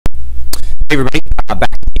Hey everybody,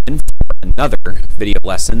 back again for another video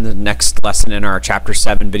lesson, the next lesson in our Chapter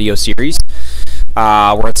 7 video series.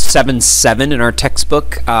 We're at 7.7 in our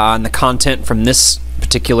textbook, and the content from this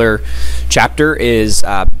particular chapter is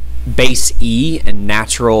base E and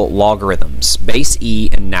natural logarithms. Base E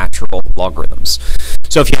and natural logarithms.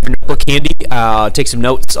 So if you have a notebook handy, take some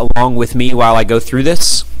notes along with me while I go through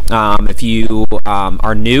this. If you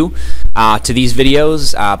are new to these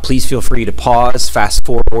videos, please feel free to pause, fast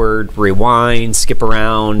forward, rewind, skip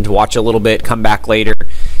around, watch a little bit, come back later.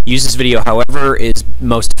 Use this video however is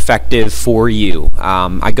most effective for you.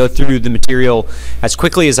 I go through the material as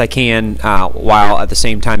quickly as I can while at the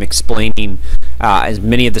same time explaining as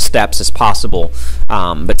many of the steps as possible.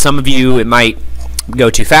 But some of you, it might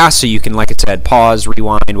go too fast, so you can, like I said, pause,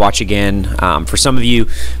 rewind, watch again. For some of you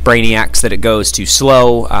brainiacs that it goes too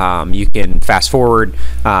slow, you can fast forward,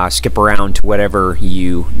 skip around to whatever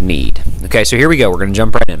you need. Okay, so here we go. We're going to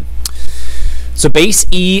jump right in. So base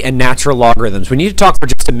E and natural logarithms. We need to talk for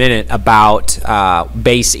just a minute about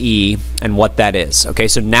base E and what that is. Okay,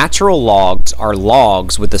 so natural logs are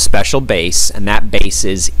logs with a special base, and that base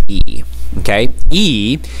is E. Okay,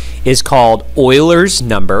 E is called Euler's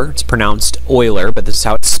number. It's pronounced Euler, but this is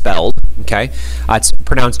how it's spelled. Okay, it's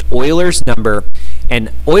pronounced Euler's number, and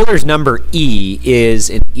Euler's number E is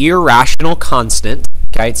an irrational constant.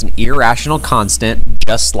 Okay, it's an irrational constant,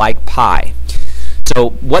 just like pi.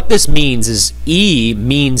 So what this means is E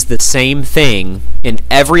means the same thing in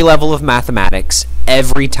every level of mathematics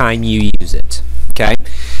every time you use it. Okay.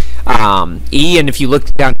 E, and if you look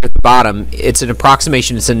down here at the bottom, it's an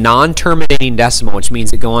approximation. It's a non-terminating decimal, which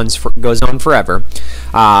means it goes on forever.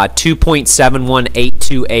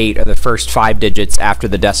 2.71828 are the first 5 digits after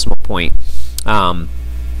the decimal point.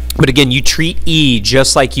 But again, you treat E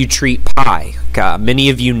just like you treat pi. Many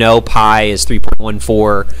of you know pi is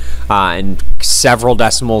 3.14 and several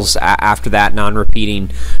decimals after that,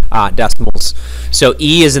 non-repeating decimals. So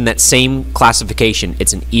E is in that same classification.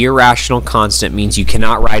 It's an irrational constant, means you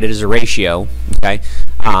cannot write it as a ratio. Okay,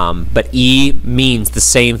 but E means the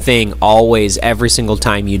same thing always, every single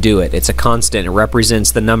time you do it. It's a constant. It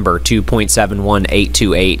represents the number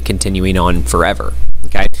 2.71828, continuing on forever.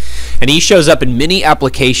 Okay, and E shows up in many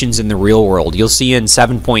applications in the real world. You'll see in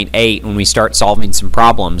 7.8 when we start solving some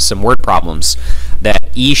problems, some word problems, that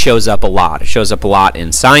E shows up a lot. It shows up a lot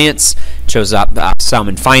in science. It shows up some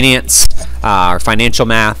in finance or financial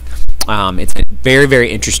math. It's a very, very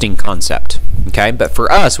interesting concept. Okay, but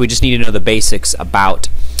for us, we just need to know the basics about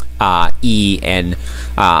E and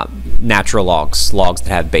natural logs that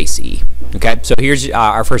have base E. Okay, so here's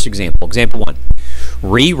our first example. Example 1.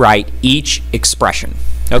 Rewrite each expression.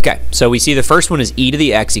 Okay, so we see the first one is e to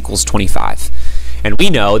the x equals 25. And we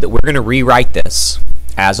know that we're going to rewrite this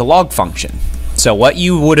as a log function. So what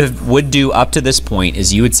you would do up to this point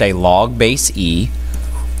is you would say log base e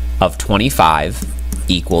of 25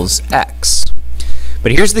 equals x.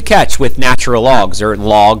 But here's the catch with natural logs, or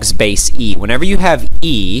logs base e. Whenever you have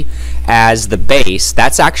e as the base,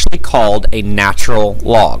 that's actually called a natural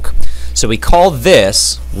log. So we call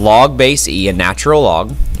this log base e a natural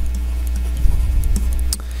log,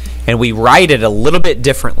 and we write it a little bit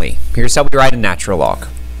differently. Here's how we write a natural log.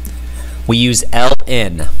 We use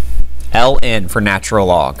ln for natural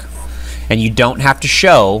log, and you don't have to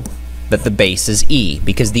show that the base is e,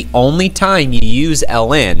 because the only time you use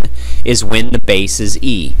ln is when the base is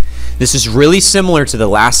e. This is really similar to the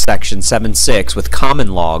last section, 7.6, with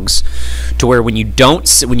common logs, to where when you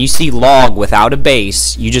see log without a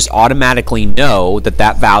base, you just automatically know that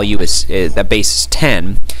that value is that base is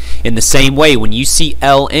 10. In the same way, when you see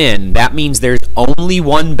ln, that means there's only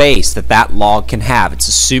one base that log can have. It's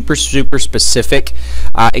a super, super specific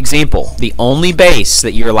example. The only base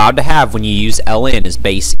that you're allowed to have when you use ln is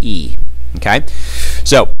base e. Okay,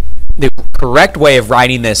 so the correct way of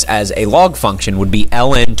writing this as a log function would be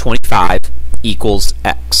ln 25 equals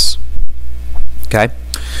x. Okay.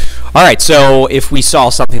 All right, so if we saw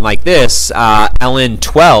something like this, ln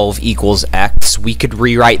 12 equals x, we could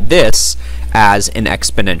rewrite this as an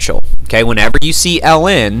exponential. Okay, whenever you see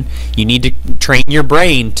ln, you need to train your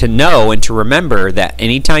brain to know and to remember that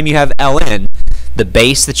anytime you have ln, the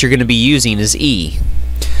base that you're going to be using is e.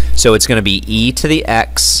 So it's going to be e to the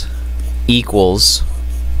x equals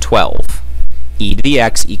 12. E to the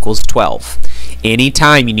x equals 12.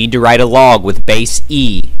 Anytime you need to write a log with base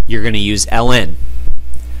e, you're going to use ln.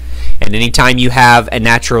 And anytime you have a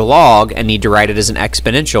natural log and need to write it as an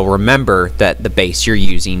exponential, remember that the base you're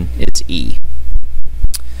using is e.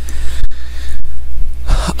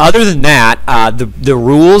 Other than that, the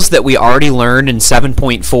rules that we already learned in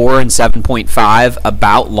 7.4 and 7.5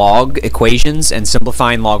 about log equations and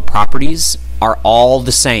simplifying log properties are all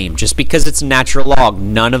the same. Just because it's a natural log,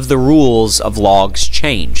 none of the rules of logs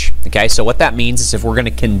change. Okay, so what that means is if we're going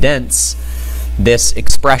to condense this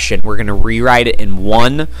expression, we're going to rewrite it in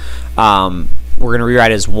one. We're going to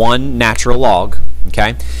rewrite it as one natural log.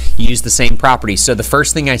 Okay, use the same property. So the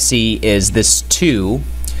first thing I see is this 2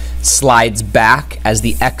 slides back as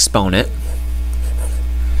the exponent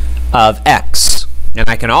of x. And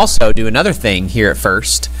I can also do another thing here at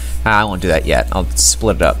first. I won't do that yet. I'll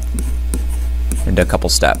split it up into a couple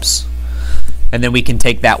steps. And then we can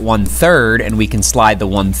take that 1/3 and we can slide the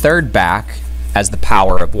 1/3 back as the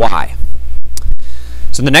power of y.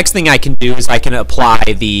 So the next thing I can do is I can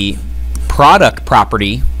apply the product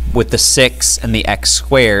property with the 6 and the x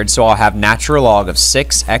squared. So I'll have natural log of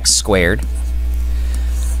 6x squared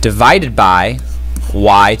divided by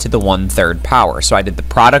y to the 1/3 power. So I did the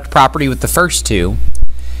product property with the first two,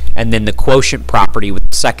 and then the quotient property with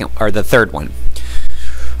the second or the third one.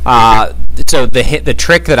 So the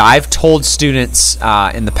trick that I've told students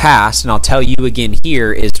in the past, and I'll tell you again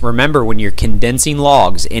here, is remember when you're condensing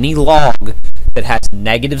logs, any log that has a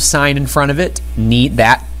negative sign in front of it,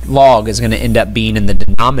 that log is going to end up being in the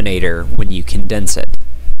denominator when you condense it.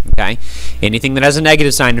 Okay? Anything that has a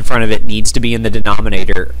negative sign in front of it needs to be in the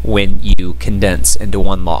denominator when you condense into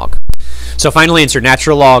one log. So final answer,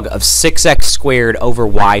 natural log of 6x squared over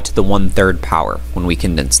y to the 1/3 power when we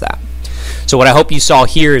condense that. So what I hope you saw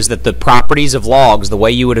here is that the properties of logs, the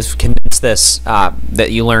way you would have condensed this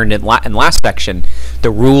that you learned in last section, the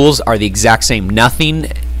rules are the exact same.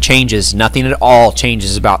 Nothing changes, nothing at all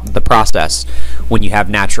changes about the process when you have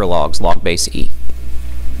natural logs, log base e.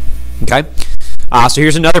 Okay? So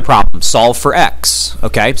here's another problem. Solve for x.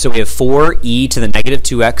 Okay, so we have 4e to the negative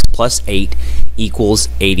 2x plus 8 equals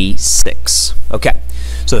 86. Okay,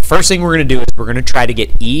 so the first thing we're going to do is we're going to try to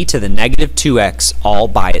get e to the negative 2x all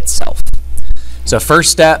by itself. So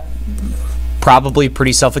first step, probably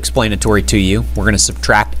pretty self-explanatory to you. We're going to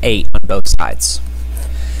subtract 8 on both sides.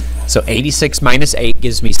 So 86 minus 8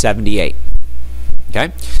 gives me 78.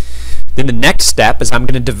 Okay, then the next step is I'm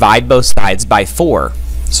going to divide both sides by 4.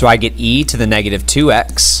 So I get e to the negative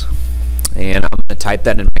 2x, and I'm going to type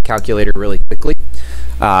that in my calculator really quickly.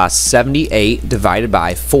 78 divided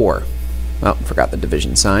by 4. Oh, forgot the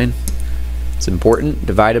division sign. It's important.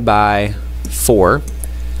 Divided by 4.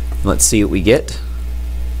 Let's see what we get.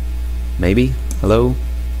 Maybe. Hello?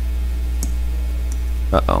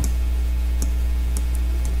 Uh-oh.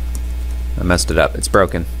 I messed it up. It's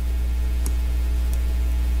broken.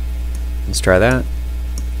 Let's try that.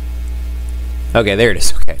 Okay, there it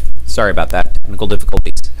is. Okay, sorry about that. Technical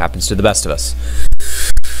difficulties. Happens to the best of us.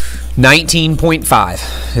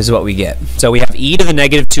 19.5 is what we get. So we have e to the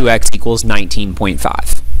negative 2x equals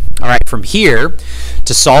 19.5. All right, from here,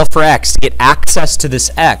 to solve for x, to get access to this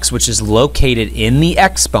x, which is located in the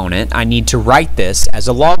exponent, I need to write this as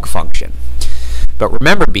a log function. But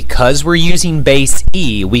remember, because we're using base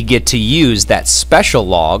e, we get to use that special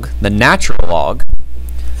log, the natural log,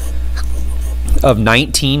 of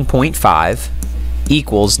 19.5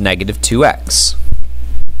 equals negative 2x.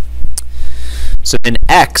 So then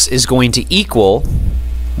x is going to equal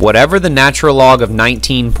whatever the natural log of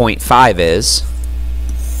 19.5 is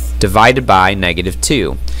divided by negative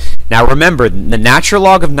 2. Now remember, the natural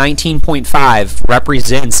log of 19.5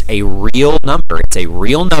 represents a real number. It's a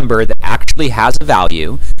real number that actually has a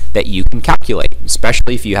value that you can calculate,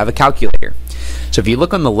 especially if you have a calculator. So if you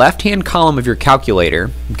look on the left-hand column of your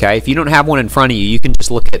calculator, okay, if you don't have one in front of you, you can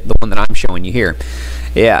just look at the one that I'm showing you here.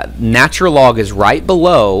 Yeah, natural log is right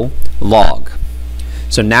below log.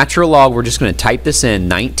 So natural log, we're just going to type this in,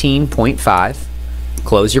 19.5,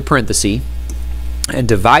 close your parenthesis, and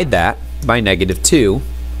divide that by negative 2.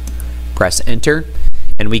 Press enter,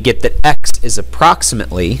 and we get that x is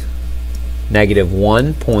approximately negative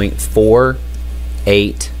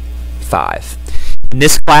 1.485. In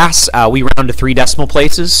this class, we round to 3 decimal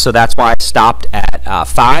places, so that's why I stopped at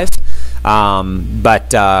 5.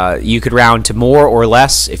 But you could round to more or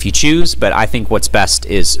less if you choose, but I think what's best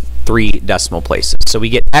is 3 decimal places. So we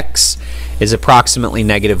get x is approximately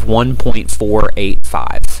negative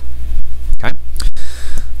 1.485. Okay?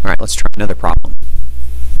 All right, let's try another problem.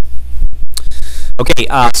 Okay,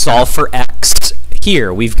 solve for x.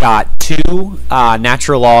 Here, we've got 2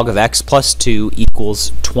 natural log of x plus 2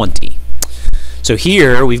 equals 20. So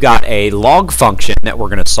here we've got a log function that we're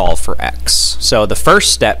going to solve for x. So the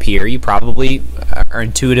first step here, you probably are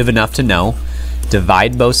intuitive enough to know,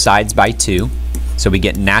 divide both sides by 2. So we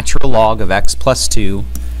get natural log of x plus 2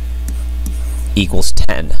 equals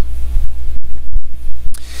 10.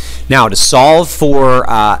 Now to solve for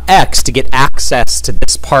x, to get access to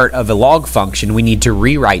this part of a log function, we need to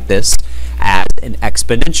rewrite this as an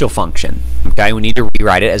exponential function. Okay, we need to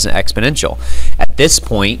rewrite it as an exponential. At this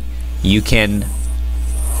point, you can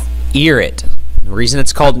ear it. The reason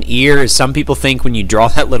it's called an ear is some people think when you draw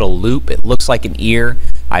that little loop, it looks like an ear.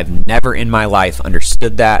 I've never in my life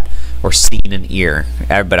understood that or seen an ear.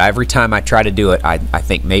 But every time I try to do it, I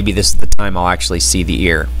think maybe this is the time I'll actually see the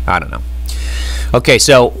ear. I don't know. Okay,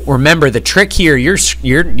 so remember the trick here, you're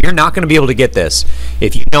not going to be able to get this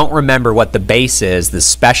if you don't remember what the base is, the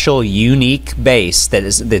special unique base that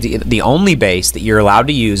is the only base that you're allowed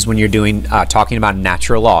to use when you're doing talking about a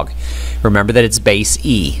natural log. Remember that it's base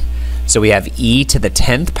e. So we have e to the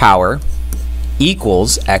 10th power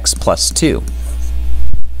equals x plus 2.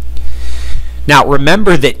 Now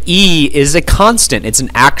remember that e is a constant. It's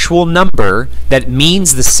an actual number that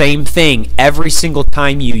means the same thing every single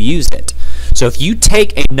time you use it. So if you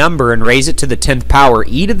take a number and raise it to the 10th power,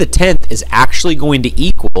 e to the 10th is actually going to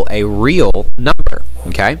equal a real number,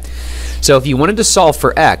 okay? So if you wanted to solve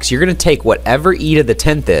for x, you're going to take whatever e to the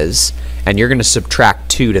 10th is, and you're going to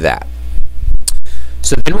subtract 2 to that.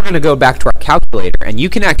 So then we're going to go back to our calculator, and you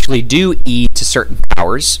can actually do e to certain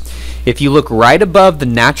powers. If you look right above the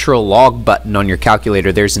natural log button on your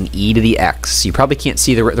calculator, there's an e to the x. You probably can't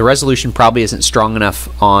see, the resolution probably isn't strong enough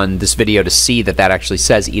on this video to see that that actually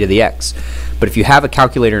says e to the x. But if you have a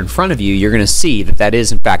calculator in front of you, you're going to see that that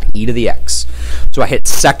is in fact e to the x. So I hit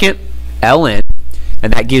second ln,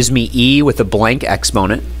 and that gives me e with a blank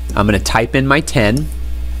exponent. I'm going to type in my 10.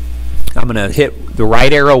 I'm going to hit the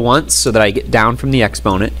right arrow once so that I get down from the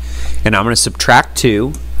exponent, and I'm going to subtract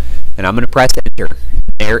 2, and I'm going to press enter.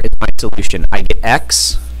 There is my solution. I get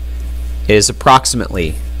x is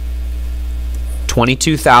approximately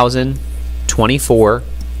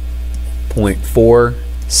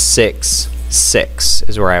 22,024.466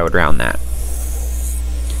 is where I would round that.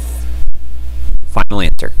 Final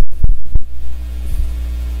answer.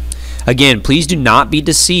 Again, please do not be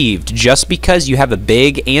deceived. Just because you have a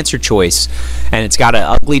big answer choice and it's got an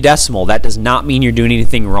ugly decimal, that does not mean you're doing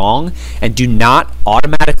anything wrong. And do not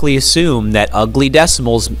automatically assume that ugly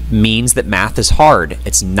decimals means that math is hard.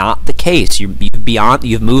 It's not the case. You've moved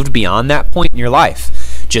beyond that point in your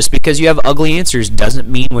life. Just because you have ugly answers doesn't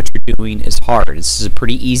mean what you're doing is hard. This is a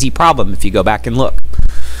pretty easy problem if you go back and look.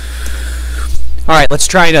 All right, let's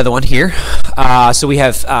try another one here. So we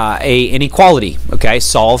have an inequality. Okay,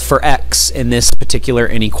 solve for x in this particular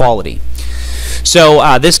inequality.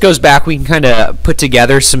 So this goes back. We can kind of put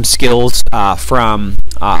together some skills from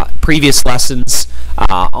previous lessons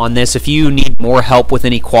on this. If you need more help with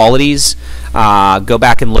inequalities, go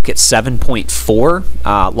back and look at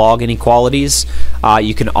 7.4 log inequalities.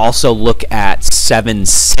 You can also look at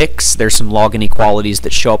 7.6. There's some log inequalities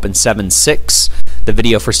that show up in 7.6. The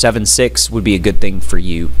video for 7.6 would be a good thing for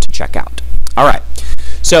you to check out. All right,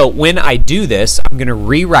 so when I do this, I'm going to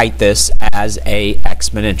rewrite this as a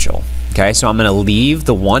exponential. Okay, so I'm going to leave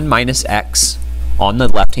the 1 minus x on the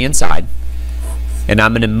left-hand side, and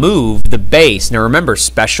I'm going to move the base. Now remember,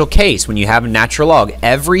 special case, when you have a natural log,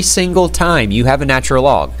 every single time you have a natural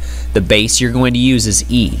log, the base you're going to use is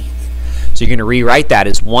e. So you're going to rewrite that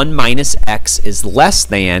as 1 minus x is less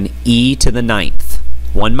than e to the 9th.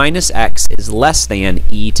 1 minus x is less than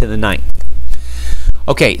e to the 9th.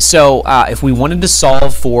 Okay, so if we wanted to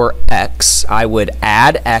solve for x, I would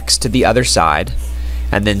add x to the other side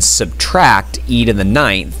and then subtract e to the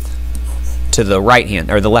 9th to the right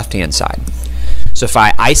hand or the left hand side. So if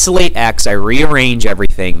I isolate x, I rearrange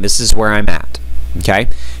everything. This is where I'm at. Okay?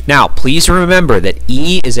 Now, please remember that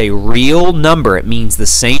e is a real number. It means the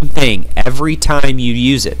same thing every time you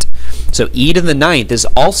use it. So e to the 9th is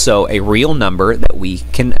also a real number that we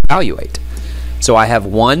can evaluate. So I have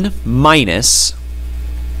 1 minus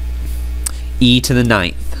e to the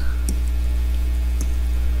 9th.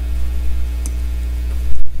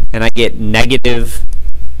 And I get negative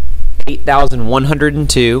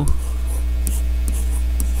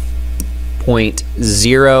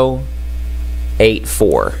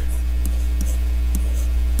 8,102.084.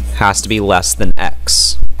 Has to be less than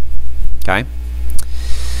x. Okay?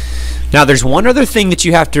 Now there's one other thing that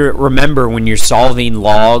you have to remember when you're solving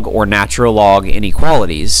log or natural log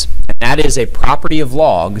inequalities, and that is a property of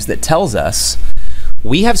logs that tells us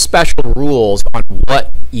we have special rules on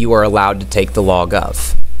what you are allowed to take the log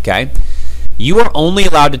of. Okay? You are only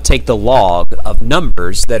allowed to take the log of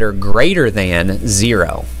numbers that are greater than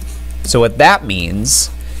 0. So what that means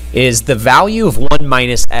is the value of 1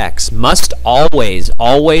 minus x must always,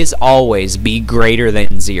 always, always be greater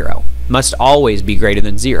than 0. Must always be greater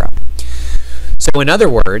than 0. So in other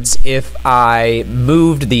words, if I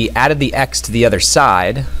added the x to the other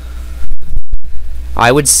side,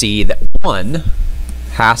 I would see that 1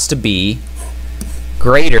 has to be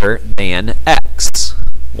greater than x.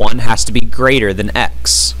 1 has to be greater than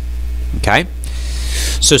x. Okay?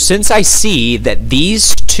 So since I see that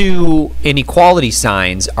these two inequality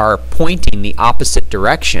signs are pointing the opposite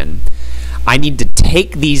direction, I need to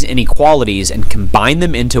take these inequalities and combine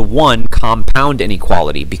them into one compound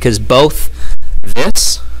inequality, because both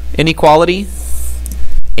this inequality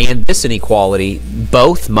and this inequality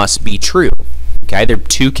both must be true. Okay, there are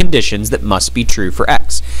two conditions that must be true for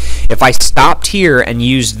x. If I stopped here and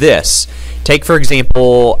used this, take for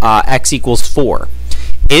example x equals 4.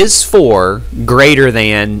 Is 4 greater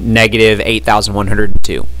than negative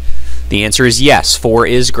 8,102? The answer is yes, 4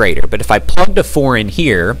 is greater. But if I plugged a 4 in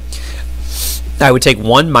here, I would take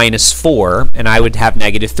 1 minus 4, and I would have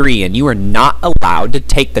negative 3. And you are not allowed to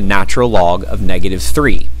take the natural log of negative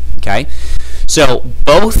 3. Okay? So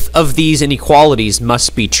both of these inequalities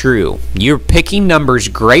must be true. You're picking numbers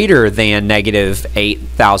greater than negative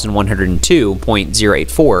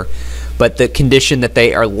 8,102.084, but the condition that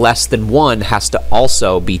they are less than 1 has to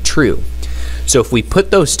also be true. So if we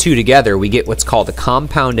put those two together, we get what's called a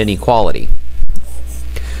compound inequality,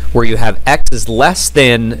 where you have x is less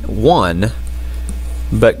than 1,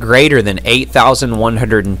 but greater than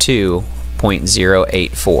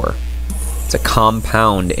 8,102.084. It's a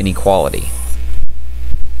compound inequality.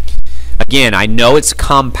 Again, I know it's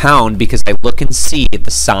compound because I look and see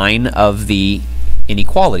the sign of the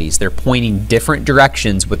inequalities. They're pointing different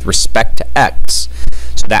directions with respect to x.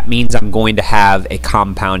 So that means I'm going to have a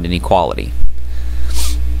compound inequality.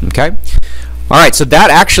 Okay? All right, so that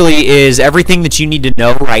actually is everything that you need to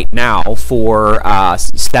know right now for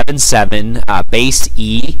 7.7, base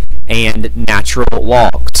E, and natural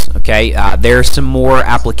logs. Okay, there's some more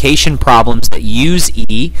application problems that use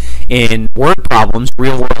E in word problems,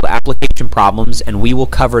 real-world application problems, and we will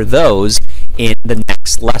cover those in the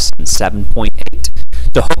next lesson, 7.8.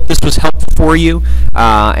 So hope this was helpful for you,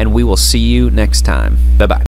 and we will see you next time. Bye-bye.